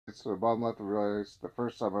So the bottom left, I realized the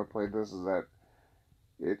first time I played this is that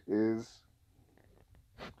it is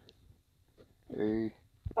a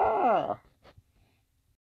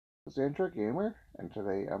it's Android Gamer, and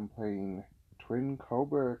today I'm playing Twin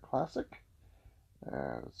Cobra Classic.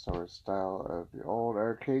 Sort of style of the old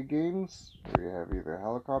arcade games where you have either a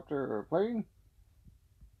helicopter or a plane.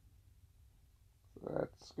 So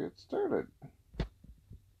let's get started.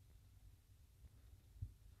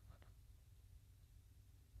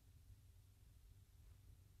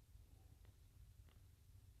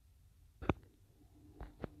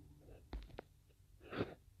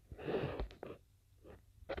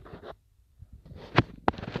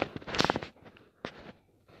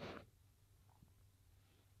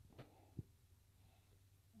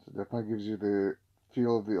 So definitely gives you the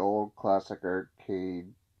feel of the old classic arcade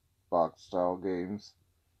box style games.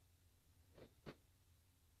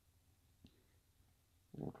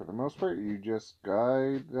 And for the most part, you just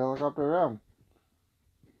guide the helicopter around.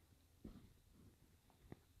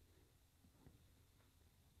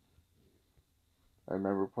 I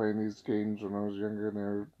remember playing these games when I was younger, and they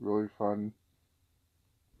were really fun.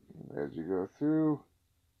 As you go through,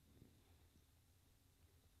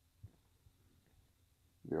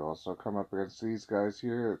 you also come up against these guys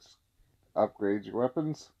here. It's upgrades your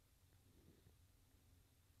weapons.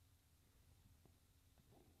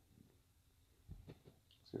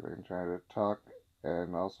 See if I can try to talk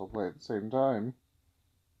and also play at the same time.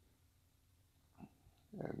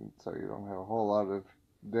 And so you don't have a whole lot of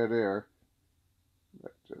dead air.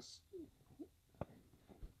 But just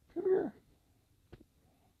come here.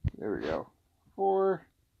 There we go. 4.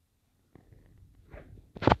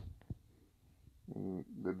 And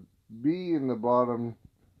the B in the bottom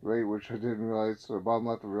right, which I didn't realize, so the bottom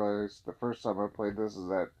left I realized the first time I played this is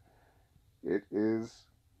that it is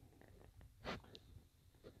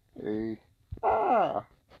a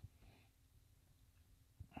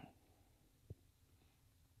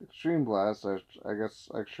extreme blast. I guess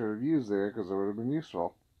I should have used there because it would have been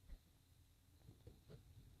useful.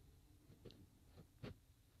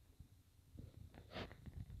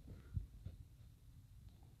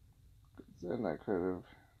 Then I could have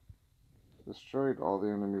destroyed all the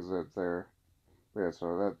enemies that's there. Yeah,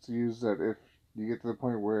 so that's used that if you get to the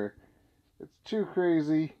point where it's too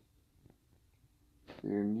crazy, you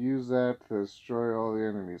can use that to destroy all the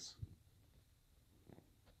enemies.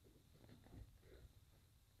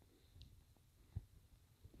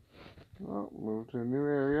 Well, move to a new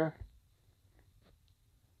area.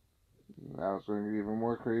 Now it's going to get even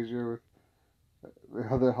more crazier with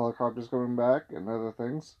the other helicopters coming back and other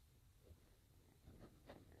things.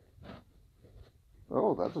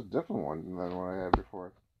 Oh, that's a different one than what I had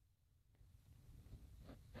before.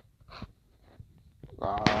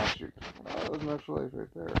 Ah, shoot. Oh, that was an extra life right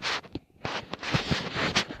there.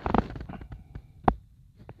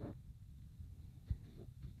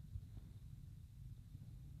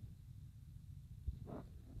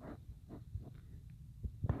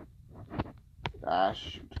 Ah,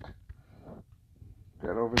 shoot.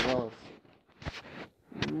 Got overzealous.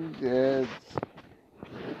 Dead.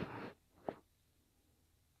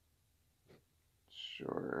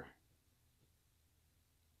 Sure.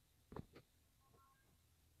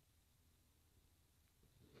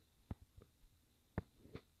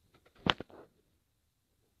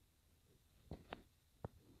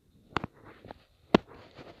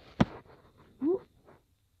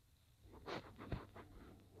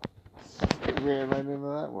 Ran right into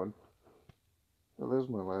that one. Oh, there's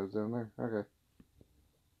my lives down there. Okay.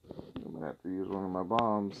 I'm gonna have to use one of my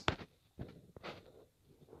bombs.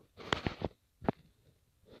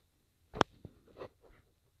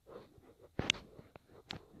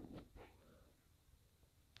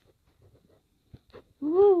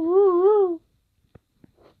 Woo, woo, woo.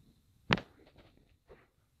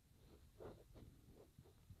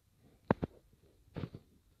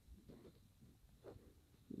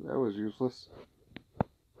 That was useless.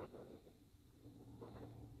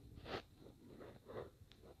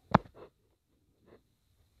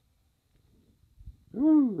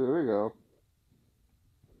 Ooh, there we go.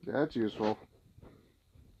 That's useful.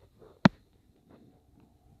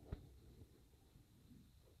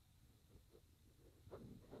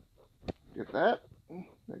 Get that?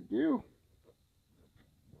 Thank you.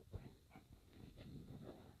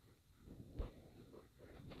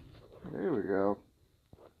 There we go.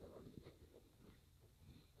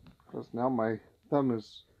 Because now my thumb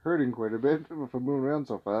is hurting quite a bit if I'm moving around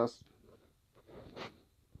so fast.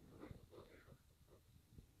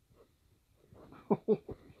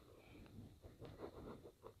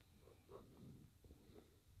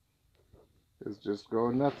 It's just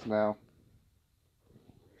going nuts now.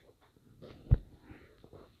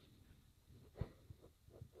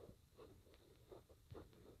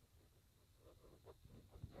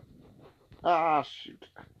 Ah, shoot.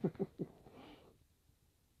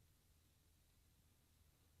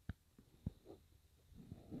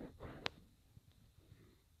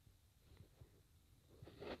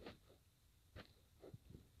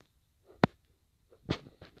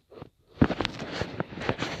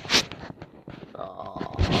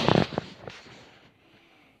 Aw.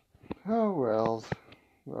 Oh, well.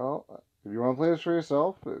 Well, if you want to play this for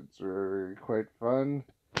yourself, it's very quite fun.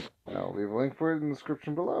 I'll leave a link for it in the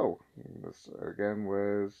description below. This, again,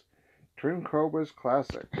 was Twin Cobra's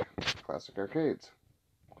Classic Arcades.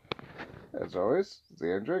 As always,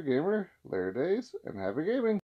 the Android Gamer, Later Days, and happy gaming!